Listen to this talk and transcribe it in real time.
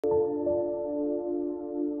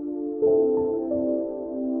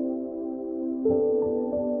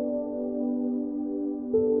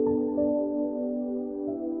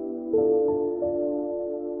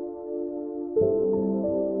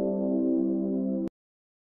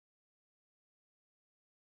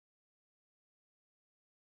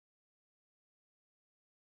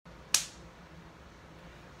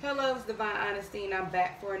Hello, it's Divine Honesty, and I'm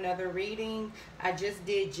back for another reading. I just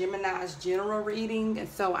did Gemini's general reading, and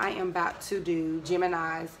so I am about to do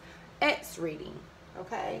Gemini's X reading,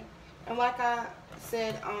 okay? And like I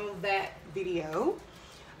said on that video,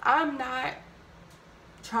 I'm not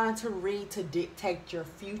trying to read to dictate your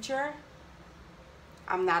future.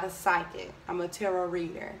 I'm not a psychic. I'm a tarot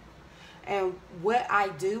reader. And what I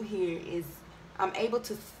do here is I'm able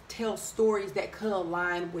to tell stories that could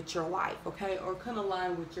align with your life, okay, or could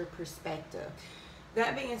align with your perspective.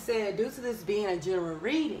 That being said, due to this being a general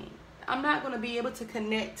reading, I'm not going to be able to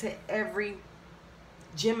connect to every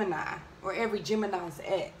Gemini or every Gemini's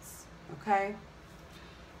ex, okay?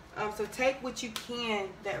 So take what you can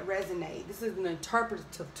that resonate. This is an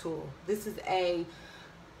interpretive tool. This is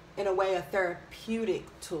in a way, a therapeutic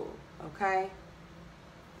tool, okay?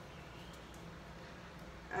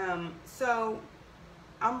 So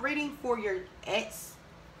I'm reading for your ex,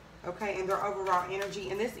 okay, and their overall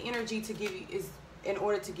energy. And this energy to give you is in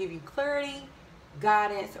order to give you clarity,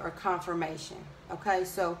 guidance, or confirmation, okay?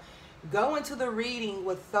 So go into the reading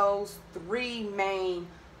with those three main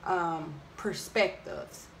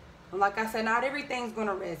perspectives. And like I said, not everything's going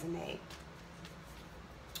to resonate.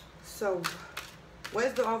 So what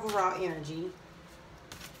is the overall energy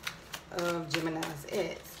of Gemini's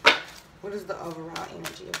ex? What is the overall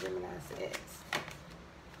energy of Gemini's ex?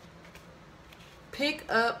 Pick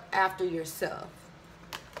up after yourself.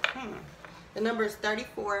 The number is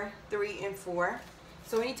 34, 3, and 4.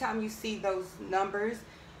 So anytime you see those numbers,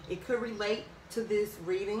 it could relate to this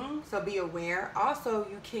reading, so be aware. Also,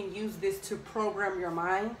 you can use this to program your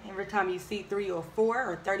mind. Every time you see 3 or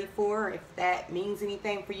 4 or 34, if that means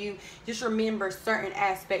anything for you, just remember certain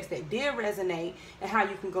aspects that did resonate and how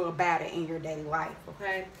you can go about it in your daily life,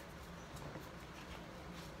 okay?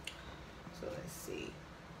 So let's see.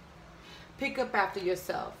 Pick up after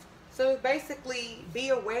yourself. So basically, be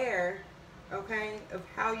aware, okay, of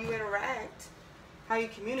how you interact, how you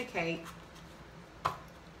communicate,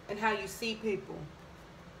 and how you see people,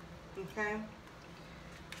 okay?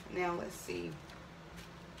 Now let's see.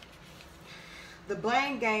 The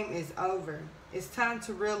blame game is over. It's time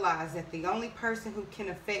to realize that the only person who can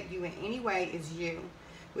affect you in any way is you.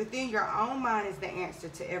 Within your own mind is the answer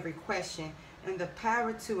to every question and the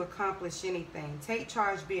power to accomplish anything. Take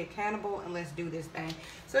charge, be accountable, and let's do this thing.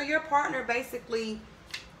 So your partner basically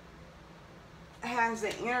has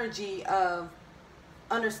the energy of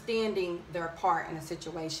understanding their part in a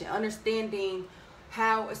situation, understanding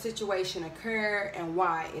how a situation occurred and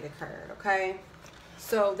why it occurred, okay?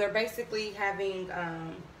 So they're basically having,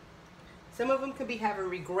 some of them could be having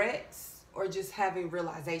regrets or just having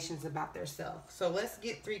realizations about themselves. So let's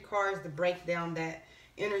get 3 cards to break down that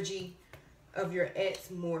energy of your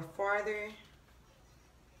ex more farther.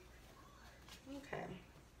 Okay.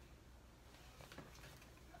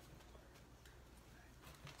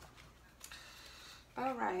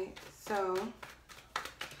 All right, so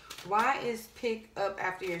why is pick up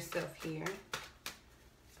after yourself here?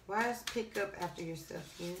 Why is pick up after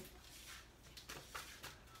yourself here?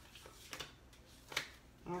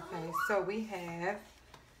 Okay, so we have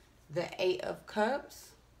the 8 of Cups.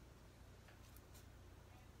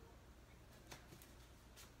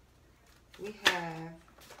 We have,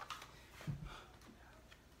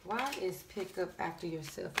 why is pick up after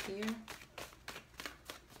yourself here?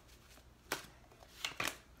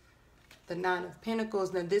 The 9 of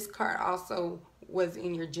Pentacles. Now this card also was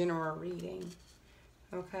in your general reading,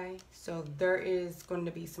 okay? So there is going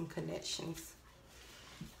to be some connections.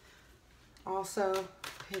 Also,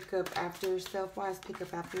 pick up after yourself. Why is pick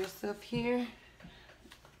up after yourself here?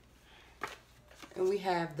 And we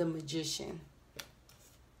have the Magician.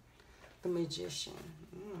 The Magician.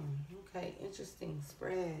 Okay, interesting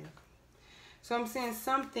spread. So I'm saying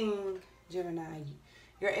something, Gemini,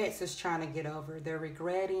 your ex is trying to get over. They're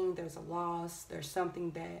regretting. There's a loss. There's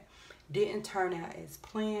something that didn't turn out as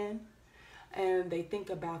planned. And they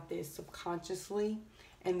think about this subconsciously.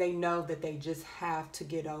 And they know that they just have to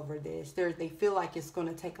get over this. They feel like it's going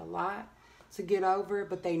to take a lot to get over.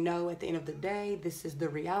 But they know at the end of the day, this is the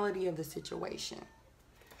reality of the situation.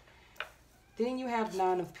 Then you have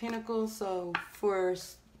 9 of Pentacles. So for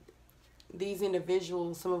these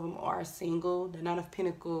individuals, some of them are single. The 9 of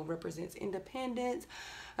Pentacles represents independence.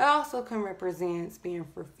 It also can represent being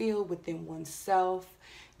fulfilled within oneself,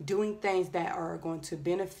 doing things that are going to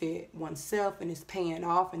benefit oneself and is paying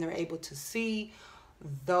off, and they're able to see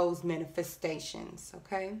those manifestations,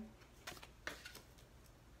 okay?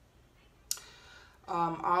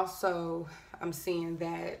 Also, I'm seeing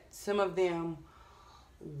that some of them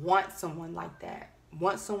want someone like that,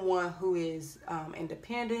 want someone who is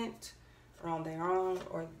independent or on their own,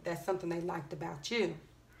 or that's something they liked about you.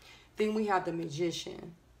 Then we have the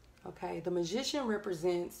Magician. Okay, the Magician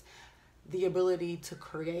represents the ability to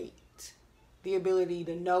create, the ability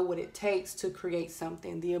to know what it takes to create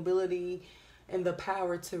something, the ability and the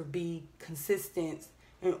power to be consistent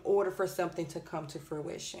in order for something to come to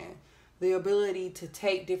fruition, the ability to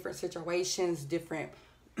take different situations, different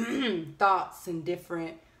thoughts, and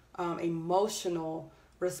different emotional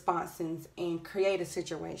responses and create a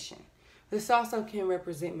situation. This also can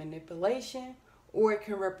represent manipulation, or it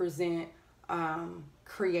can represent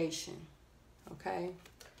creation. Okay,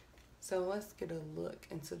 so let's get a look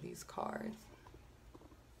into these cards.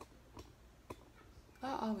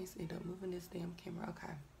 I always end up moving this damn camera.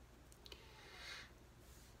 Okay.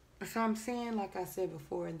 So I'm seeing, like I said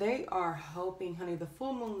before, they are hoping, honey, the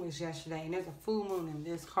full moon was yesterday, and there's a full moon in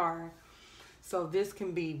this card. So this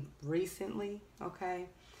can be recently, okay?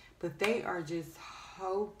 But they are just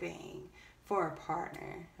hoping for a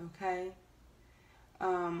partner, okay?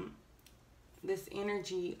 This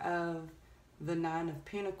energy of the Nine of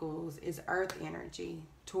Pentacles is earth energy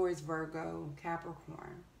towards Virgo,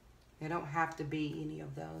 Capricorn. They don't have to be any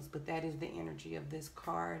of those, but that is the energy of this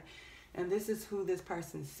card. And this is who this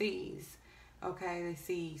person sees, okay? They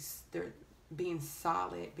see they're being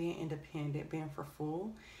solid, being independent, being for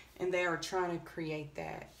full, and they are trying to create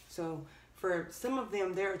that. So for some of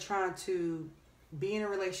them, they're trying to be in a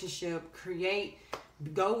relationship,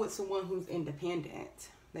 go with someone who's independent.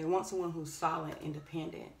 They want someone who's solid,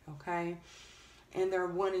 independent, okay? And they're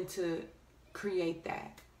wanting to create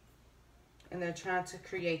that. And they're trying to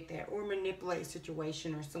create that or manipulate a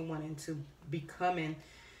situation or someone into becoming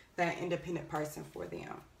that independent person for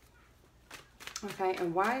them. Okay,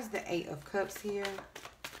 and why is the Eight of Cups here?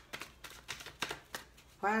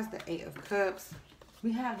 Why is the Eight of Cups?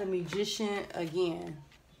 We have the Magician again.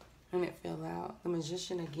 And it fell out. The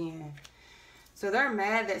Magician again. So they're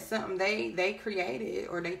mad that something they created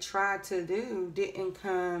or they tried to do didn't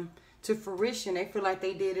come to fruition. They feel like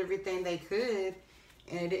they did everything they could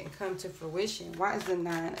and it didn't come to fruition. Why is the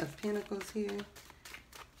Nine of Pentacles here?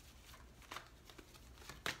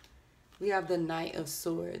 We have the Knight of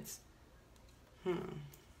Swords.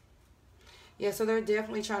 Yeah, so they're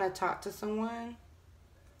definitely trying to talk to someone.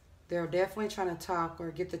 They're definitely trying to talk or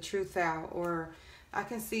get the truth out. Or I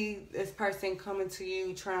can see this person coming to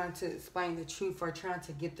you trying to explain the truth or trying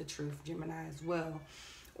to get the truth, Gemini, as well.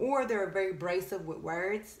 Or they're very abrasive with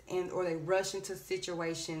words, or they rush into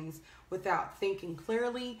situations without thinking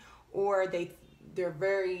clearly, or they're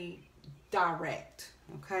very direct,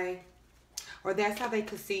 okay? Or that's how they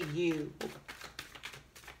can see you.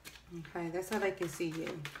 Okay, that's how they can see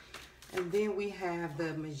you. And then we have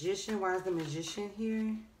the Magician. Why is the Magician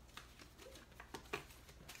here?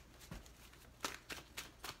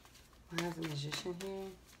 Why is the Magician here?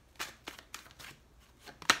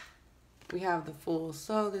 We have the Fool.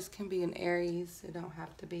 So this can be an Aries. It don't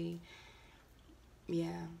have to be.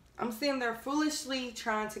 Yeah. I'm seeing they're foolishly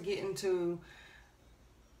trying to get into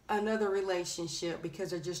another relationship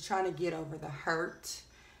because they're just trying to get over the hurt.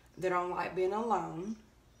 They don't like being alone.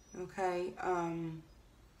 Okay.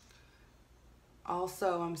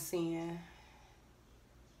 Also, I'm seeing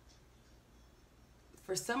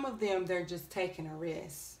for some of them, they're just taking a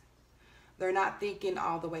risk. They're not thinking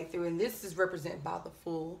all the way through. And this is represented by the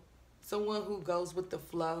Fool. Someone who goes with the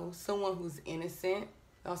flow. Someone who's innocent.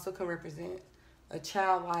 Also can represent a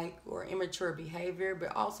childlike or immature behavior,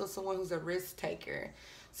 but also someone who's a risk taker.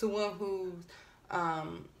 Someone who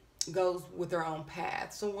goes with their own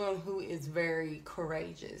path. Someone who is very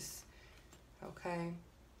courageous. Okay?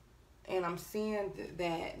 And I'm seeing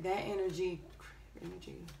that energy,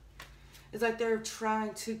 it's like they're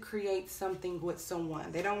trying to create something with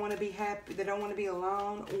someone. They don't want to be happy. They don't want to be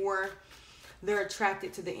alone, or they're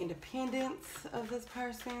attracted to the independence of this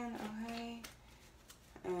person. Okay.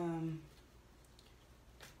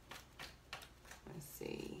 Let's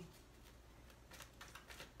see.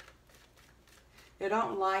 They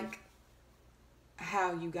don't like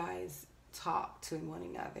how you guys talk to one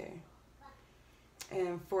another.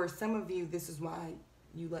 And for some of you, this is why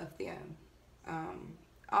you left them.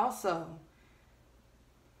 Also,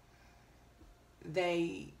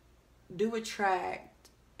 they do attract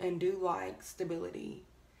and do like stability.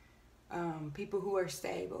 People who are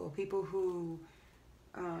stable. People who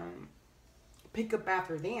pick up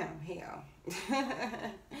after them. Hell.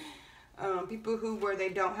 People where they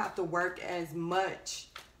don't have to work as much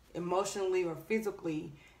emotionally or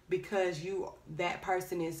physically because that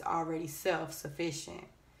person is already self-sufficient.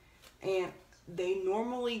 And they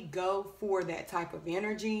normally go for that type of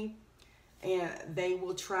energy, and they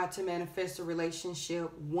will try to manifest a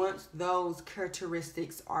relationship once those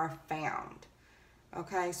characteristics are found.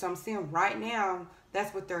 Okay, so I'm seeing right now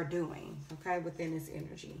that's what they're doing, okay, within this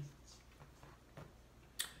energy.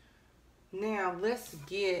 Now, let's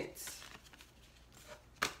get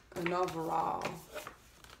an overall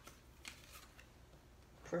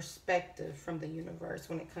perspective from the universe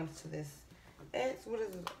when it comes to this X. What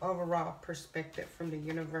is the overall perspective from the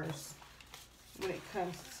universe when it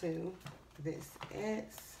comes to this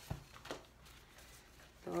X?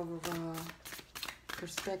 The overall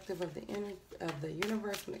perspective of the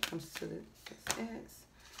universe when it comes to this X.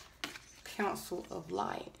 Council of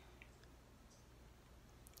Light.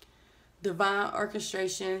 Divine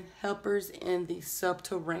orchestration, helpers in the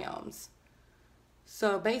subtle realms.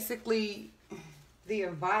 So basically, the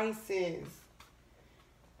advice is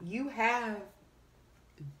you have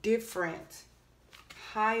different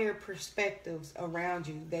higher perspectives around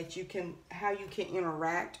you that you can, how you can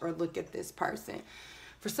interact or look at this person.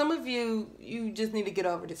 For some of you, you just need to get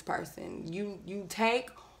over this person. You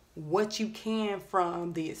take what you can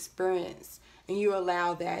from the experience and you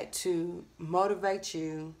allow that to motivate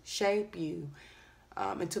you, shape you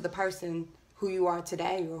into the person who you are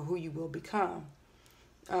today or who you will become.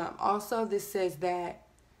 Also, this says that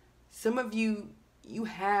some of you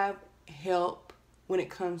have help when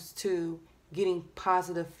it comes to getting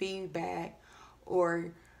positive feedback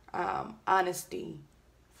or honesty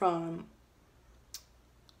from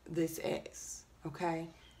this ex, okay?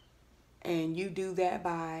 And you do that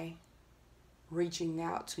by reaching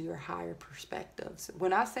out to your higher perspectives.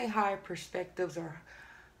 When I say higher perspectives or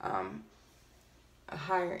a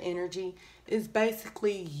higher energy, it's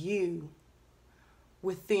basically you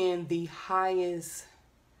within the highest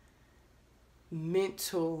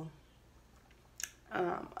mental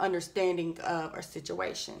understanding of a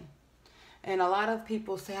situation. And a lot of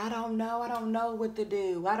people say, I don't know what to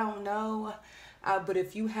do. I don't know. But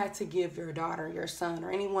if you had to give your daughter, your son,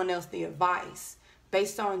 or anyone else the advice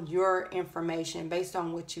based on your information, based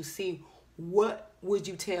on what you see, what would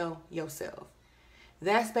you tell yourself?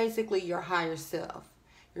 That's basically your higher self.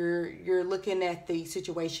 You're looking at the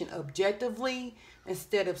situation objectively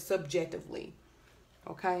instead of subjectively,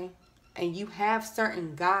 okay? And you have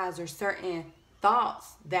certain guides or certain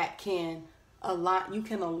thoughts that can align, you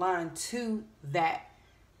can align to that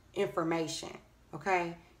information,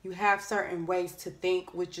 okay? You have certain ways to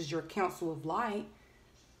think, which is your council of light.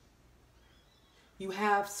 You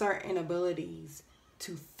have certain abilities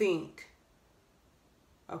to think,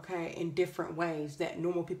 okay, in different ways that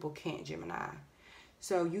normal people can't, Gemini.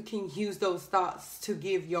 So you can use those thoughts to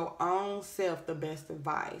give your own self the best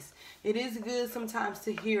advice. It is good sometimes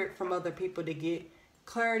to hear it from other people to get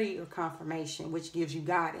clarity or confirmation, which gives you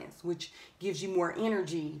guidance, which gives you more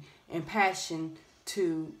energy and passion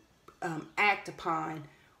to act upon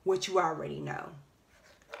what you already know.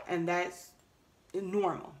 And that's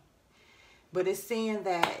normal. But it's saying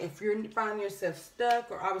that if you're finding yourself stuck,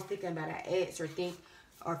 or I was thinking about an ex, or if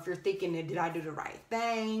you're thinking that did I do the right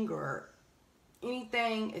thing or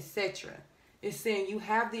anything, etc. It's saying you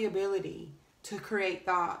have the ability to create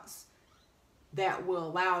thoughts that will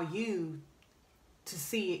allow you to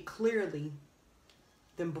see it clearly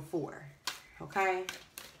than before. Okay?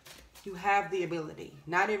 You have the ability.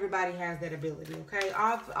 Not everybody has that ability, okay?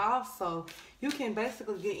 Also, you can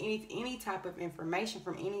basically get any type of information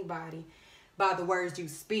from anybody by the words you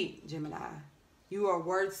speak, Gemini. You are a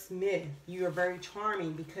wordsmith. You are very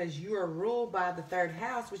charming because you are ruled by the third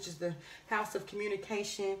house, which is the house of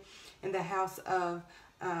communication and the house of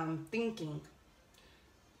thinking.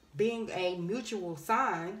 Being a mutual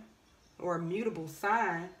sign or a mutable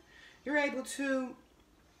sign, you're able to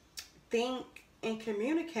think and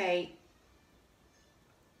communicate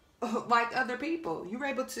like other people. You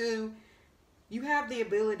have the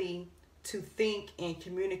ability to think and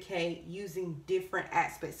communicate using different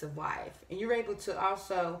aspects of life. And you're able to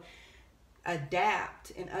also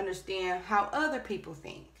adapt and understand how other people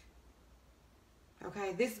think.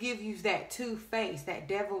 Okay, this gives you that two-face, that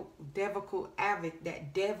devil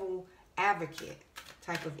advocate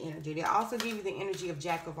type of energy. They also give you the energy of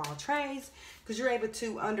jack of all trades because you're able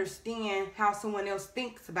to understand how someone else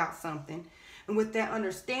thinks about something. And with that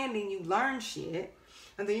understanding, you learn shit.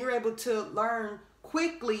 And then you're able to learn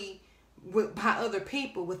quickly by other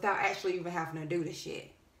people without actually even having to do the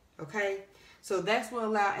shit. Okay? So that's what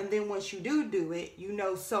allow. And then once you do it, you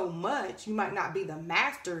know so much. You might not be the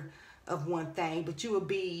master of one thing, but you will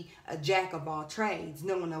be a jack of all trades,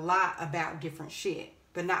 knowing a lot about different shit,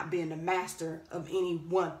 but not being the master of any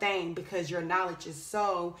one thing because your knowledge is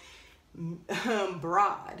so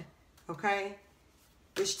broad. Okay?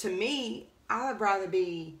 Which to me, I would rather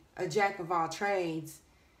be a jack of all trades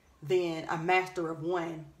than a master of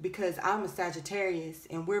one, because I'm a Sagittarius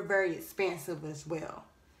and we're very expansive as well.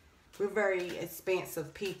 We're very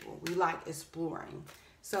expansive people. We like exploring.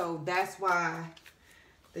 So that's why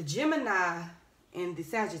the Gemini and the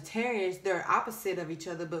Sagittarius, they're opposite of each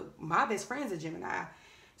other, but my best friend's a Gemini.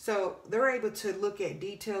 So they're able to look at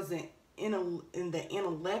details in the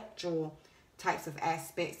intellectual types of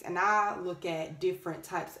aspects, and I look at different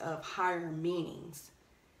types of higher meanings.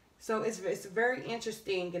 So it's very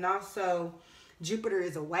interesting. And also Jupiter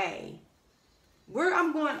is away.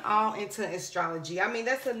 I'm going all into astrology. I mean,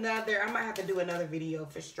 that's another, I might have to do another video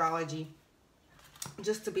for astrology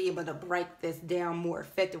just to be able to break this down more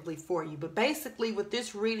effectively for you. But basically with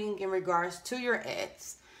this reading in regards to your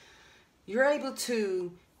ex, you're able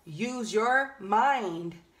to use your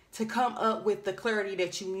mind to come up with the clarity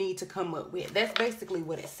that you need to come up with. That's basically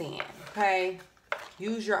what it's saying, okay?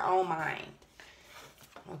 Use your own mind,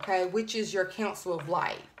 okay? Which is your council of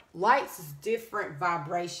light. Lights is different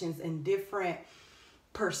vibrations and different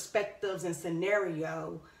perspectives and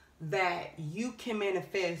scenario that you can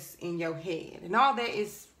manifest in your head. And all that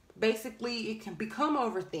is basically, it can become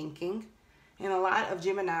overthinking. And a lot of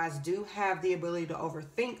Geminis do have the ability to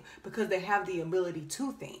overthink because they have the ability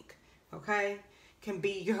to think, okay? Can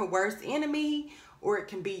be your worst enemy or it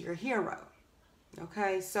can be your hero,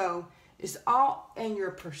 okay? So it's all in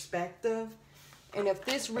your perspective. And if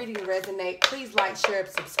this reading resonates, please like, share, and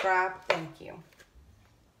subscribe. Thank you.